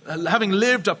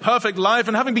lived a perfect life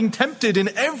and having been tempted in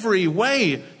every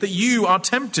way that you are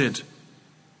tempted.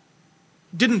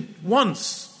 Didn't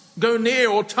once go near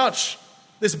or touch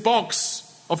this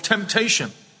box of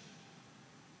temptation.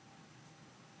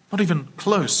 Not even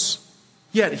close.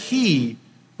 Yet he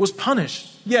was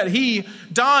punished. Yet he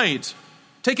died,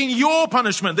 taking your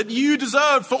punishment that you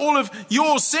deserved for all of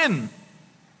your sin.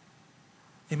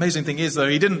 The amazing thing is, though,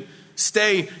 he didn't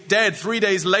stay dead. 3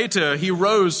 days later, he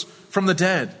rose from the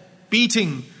dead,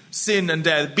 beating sin and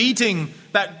death, beating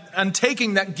that and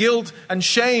taking that guilt and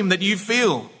shame that you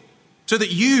feel, so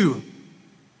that you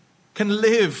can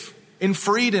live in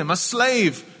freedom, a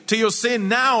slave to your sin,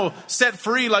 now set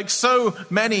free like so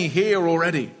many here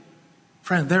already.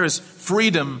 Friend, there is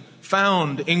freedom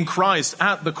found in Christ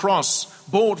at the cross,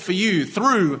 bought for you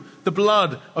through the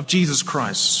blood of Jesus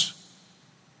Christ.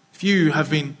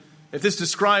 If this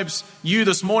describes you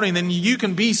this morning, then you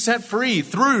can be set free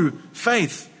through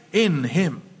faith in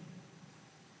him.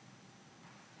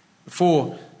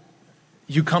 Before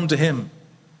you come to him,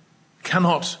 you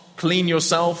cannot clean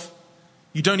yourself.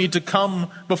 You don't need to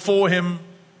come before him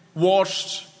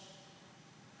washed,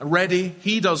 ready.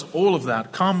 He does all of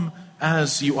that. Come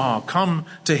as you are. Come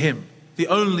to him, the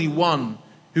only one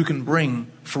who can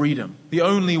bring freedom, the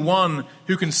only one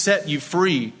who can set you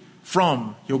free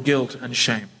from your guilt and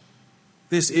shame.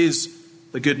 This is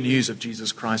the good news of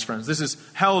Jesus Christ, friends. This is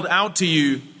held out to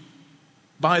you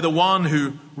by the one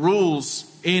who rules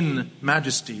in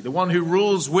majesty, the one who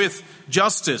rules with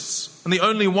justice, and the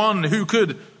only one who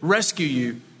could rescue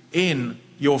you in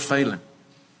your failing.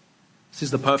 This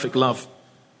is the perfect love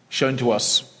shown to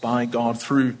us by God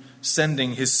through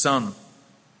sending his Son.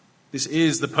 This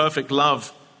is the perfect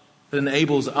love that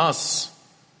enables us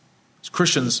as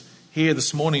Christians here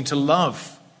this morning to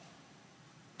love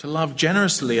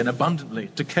generously and abundantly,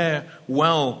 to care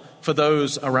well for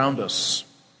those around us.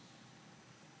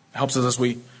 It helps us as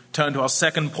we turn to our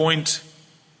second point,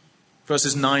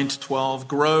 verses 9 to 12.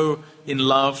 Grow in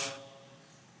love.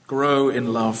 Grow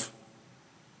in love.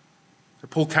 So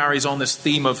Paul carries on this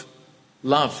theme of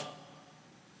love.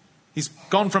 He's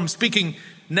gone from speaking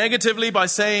negatively by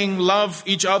saying love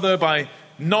each other, by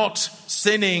not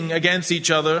sinning against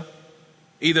each other,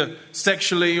 either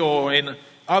sexually or in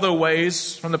other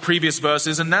ways from the previous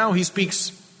verses. And now he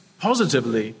speaks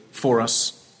positively for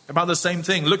us about the same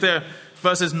thing. Look there,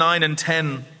 verses 9 and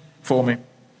 10 for me.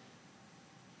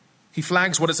 He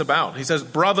flags what it's about. He says,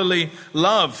 brotherly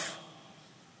love.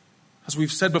 As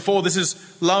we've said before, this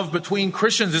is love between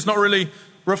Christians. It's not really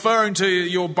referring to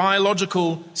your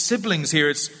biological siblings here.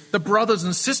 It's the brothers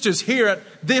and sisters here at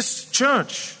this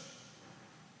church.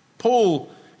 Paul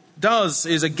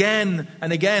is again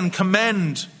and again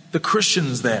commend the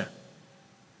Christians there.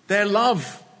 Their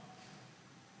love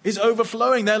is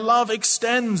overflowing. Their love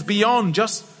extends beyond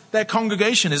just their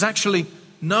congregation, is actually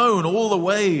known all the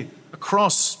way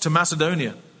across to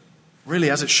Macedonia, really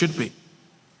as it should be.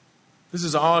 This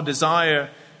is our desire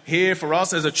here for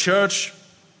us as a church,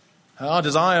 our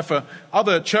desire for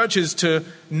other churches to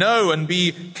know and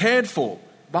be cared for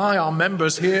by our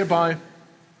members here, by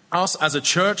us as a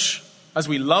church, as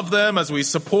we love them, as we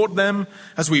support them,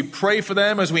 as we pray for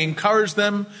them, as we encourage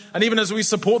them, and even as we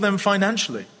support them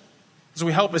financially, as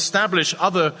we help establish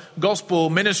other gospel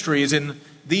ministries in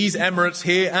these Emirates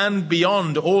here and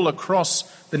beyond, all across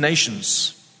the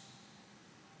nations.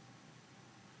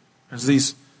 As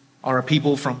these are a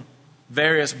people from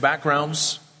various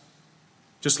backgrounds,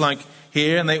 just like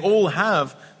here, and they all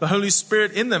have the Holy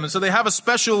Spirit in them, and so they have a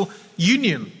special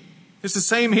union. It's the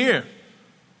same here.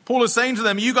 Paul is saying to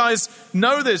them, you guys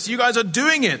know this, you guys are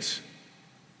doing it.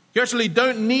 You actually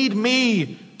don't need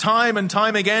me time and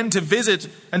time again to visit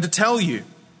and to tell you.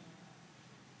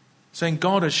 Saying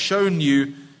God has shown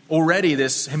you already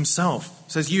this himself.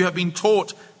 Says you have been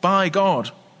taught by God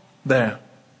there.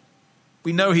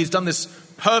 We know he's done this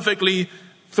perfectly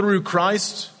through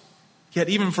Christ. Yet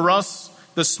even for us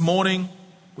this morning,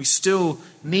 we still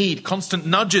need constant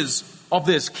nudges of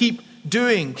this. Keep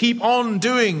on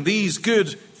doing these good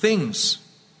things.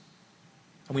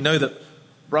 And we know that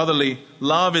brotherly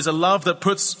love is a love that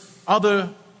puts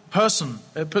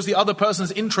the other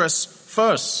person's interests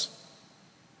first.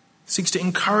 Seeks to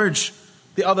encourage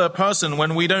the other person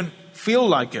when we don't feel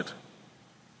like it. It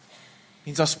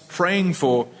means us praying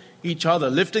for each other,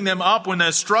 lifting them up when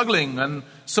they're struggling and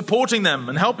supporting them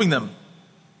and helping them.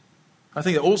 I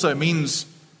think it also means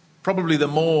probably the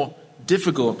more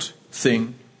difficult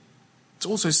thing. It's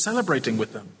also celebrating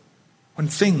with them when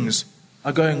things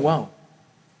are going well.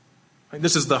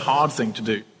 This is the hard thing to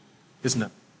do, isn't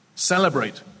it?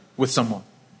 Celebrate with someone.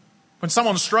 When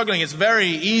someone's struggling, it's very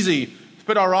easy to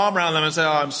put our arm around them and say,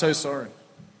 "Oh, I'm so sorry."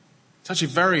 It's actually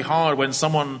very hard when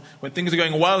things are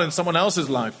going well in someone else's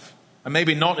life and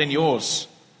maybe not in yours.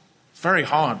 It's very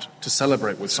hard to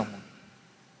celebrate with someone.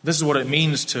 This is what it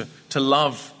means to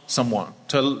love someone,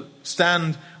 to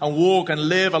stand and walk and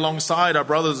live alongside our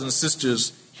brothers and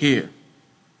sisters here.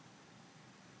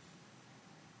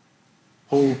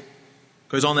 Paul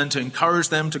goes on then to encourage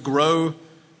them to grow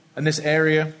in this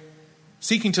area,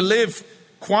 seeking to live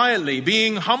quietly,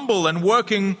 being humble and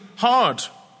working hard.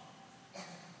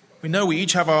 We know we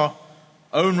each have our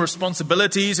own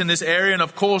responsibilities in this area, and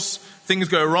of course things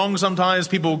go wrong sometimes.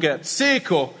 People get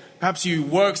sick, or perhaps you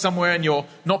work somewhere and you're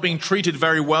not being treated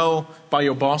very well by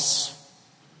your boss.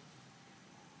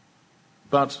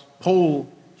 But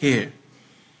Paul here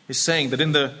is saying that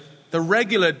in the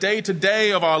regular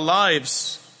day-to-day of our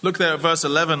lives, look there at verse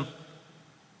 11,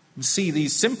 and see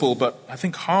these simple but I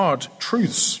think hard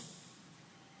truths.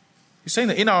 He's saying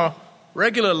that in our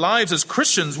regular lives as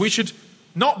Christians, we should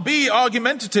not be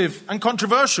argumentative and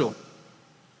controversial.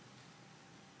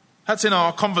 That's in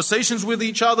our conversations with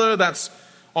each other, that's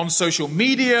on social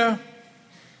media,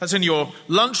 that's in your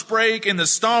lunch break, in the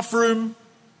staff room.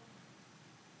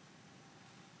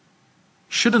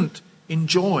 Shouldn't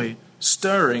enjoy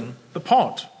stirring the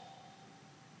pot.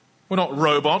 We're not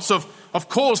robots, of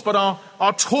course, but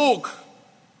our talk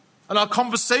and our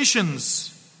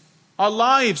conversations, our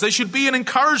lives, they should be an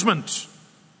encouragement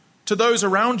to those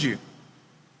around you.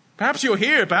 Perhaps you're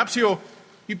here, perhaps you've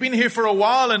been here for a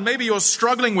while, and maybe you're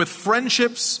struggling with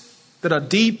friendships that are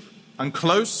deep and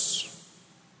close.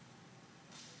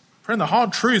 Friend, the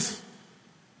hard truth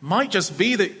might just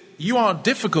be that you are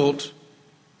difficult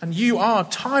and you are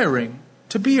tiring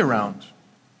to be around.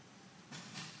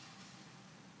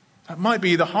 That might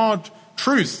be the hard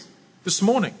truth this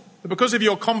morning. That because of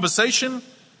your conversation,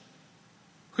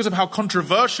 because of how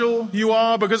controversial you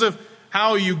are, because of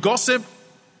how you gossip,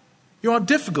 you are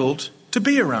difficult to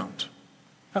be around.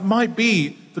 That might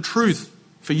be the truth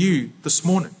for you this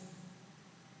morning.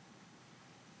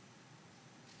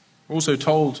 We're also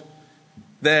told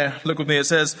there, look with me, it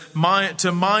says,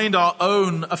 to mind our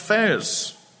own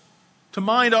affairs, to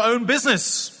mind our own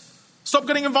business. Stop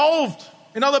getting involved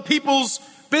in other people's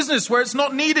business where it's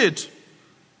not needed.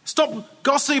 Stop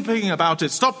gossiping about it.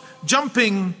 Stop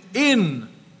jumping in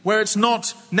where it's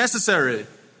not necessary.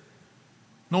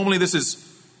 Normally this is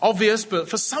obvious, but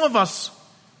for some of us,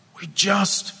 we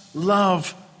just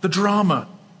love the drama.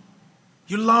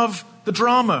 You love the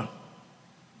drama.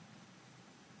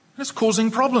 And it's causing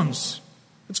problems.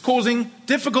 It's causing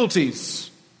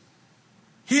difficulties.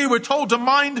 Here we're told to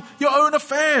mind your own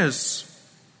affairs.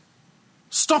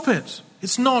 Stop it.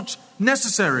 It's not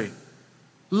necessary.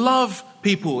 Love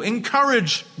people.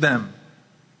 Encourage them.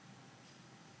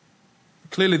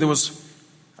 Clearly there was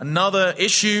another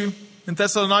issue in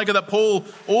Thessalonica that Paul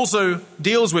also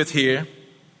deals with here.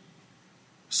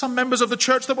 Some members of the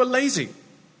church that were lazy.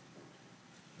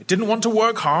 They didn't want to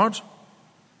work hard.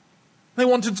 They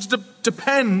wanted to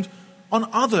depend on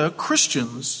other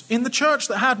Christians in the church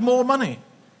that had more money.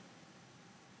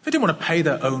 They didn't want to pay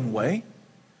their own way.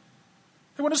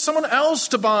 They wanted someone else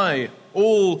to buy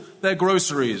all their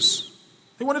groceries.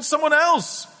 They wanted someone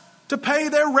else to pay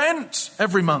their rent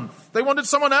every month. They wanted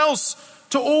someone else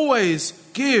to always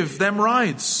give them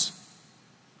rides.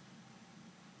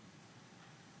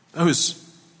 Those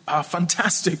are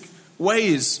fantastic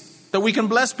ways that we can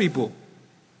bless people.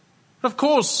 But of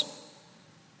course,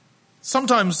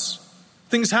 sometimes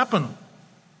things happen.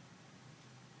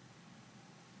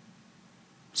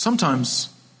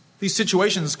 Sometimes these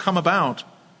situations come about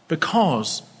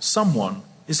because someone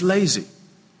is lazy.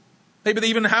 Maybe they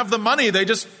even have the money, they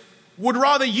just would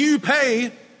rather you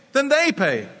pay than they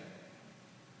pay.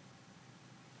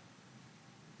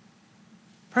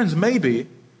 Friends, maybe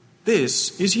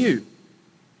this is you.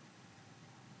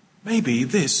 Maybe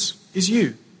this is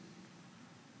you.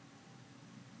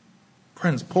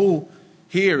 Friends, Paul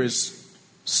here is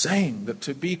saying that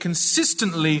to be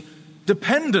consistently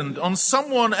dependent on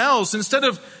someone else instead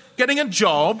of getting a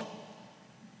job,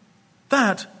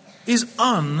 that is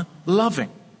unloving.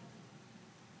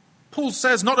 Paul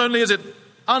says not only is it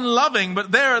unloving,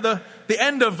 but there at the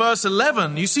end of verse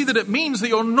 11, you see that it means that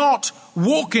you're not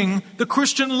walking the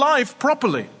Christian life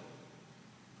properly.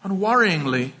 And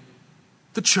worryingly,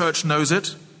 the church knows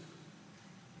it.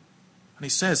 And he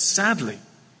says, sadly,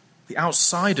 the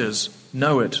outsiders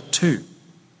know it too.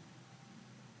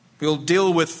 We'll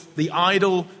deal with the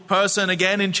idle person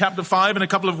again in chapter 5 in a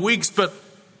couple of weeks, but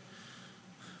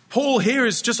Paul here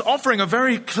is just offering a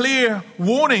very clear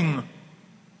warning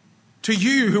To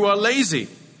you who are lazy,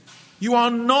 you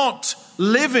are not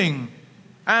living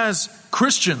as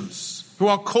Christians who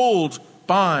are called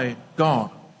by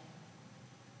God.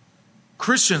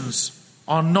 Christians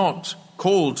are not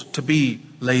called to be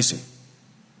lazy.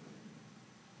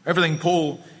 Everything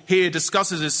Paul here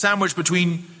discusses is sandwiched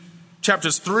between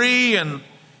chapters 3 and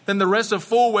then the rest of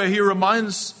 4, where he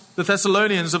reminds the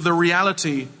Thessalonians of the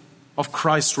reality of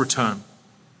Christ's return.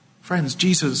 Friends,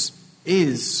 Jesus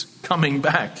is coming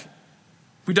back.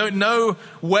 We don't know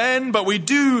when, but we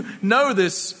do know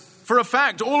this for a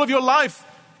fact. All of your life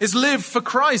is lived for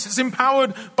Christ. It's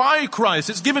empowered by Christ.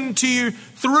 It's given to you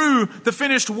through the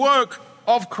finished work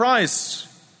of Christ.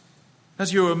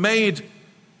 As you are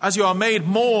made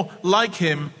more like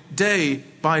him day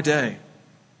by day.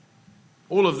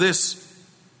 All of this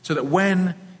so that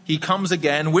when he comes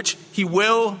again, which he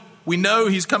will, we know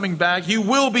he's coming back, you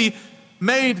will be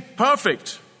made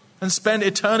perfect and spend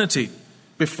eternity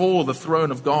before the throne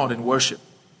of God in worship.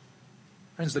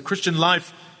 Friends, the Christian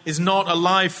life is not a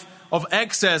life of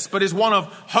excess, but is one of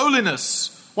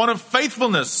holiness, one of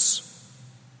faithfulness,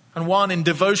 and one in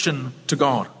devotion to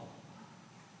God.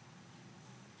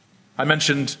 I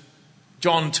mentioned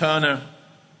John Turner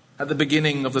at the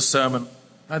beginning of the sermon.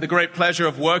 I had the great pleasure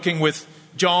of working with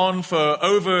John for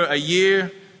over a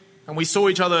year, and we saw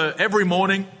each other every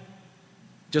morning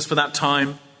just for that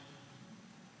time.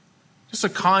 Just a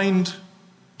kind,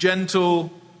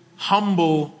 gentle,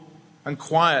 humble, and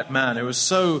quiet man who was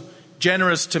so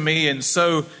generous to me in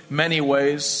so many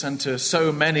ways and to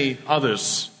so many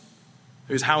others.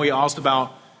 It was how he asked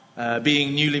about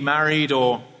being newly married,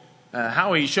 or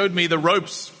how he showed me the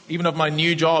ropes even of my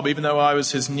new job, even though I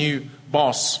was his new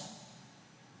boss.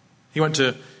 He went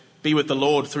to be with the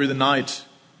Lord through the night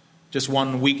just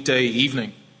one weekday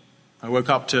evening. I woke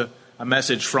up to a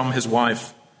message from his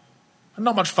wife. And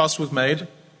not much fuss was made.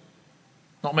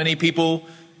 Not many people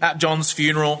at John's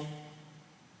funeral.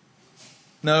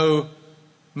 No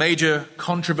major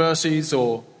controversies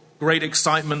or great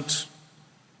excitement.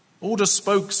 All just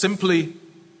spoke simply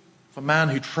of a man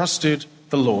who trusted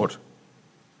the Lord.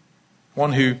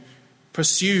 One who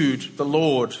pursued the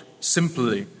Lord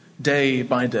simply day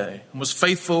by day and was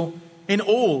faithful in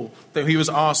all that he was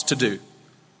asked to do.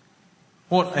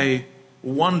 What a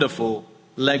wonderful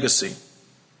legacy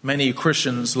many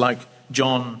Christians like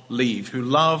John leave, who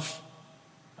love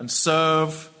and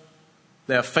serve,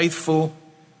 they are faithful,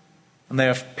 and they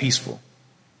are peaceful.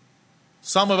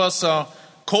 Some of us are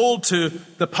called to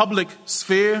the public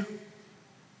sphere,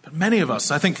 but many of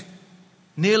us, I think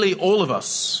nearly all of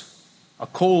us, are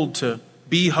called to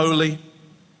be holy,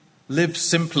 live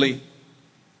simply,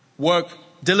 work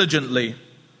diligently,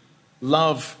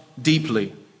 love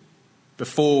deeply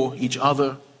before each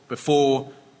other,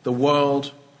 before the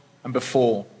world, and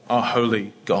before our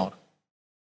holy God.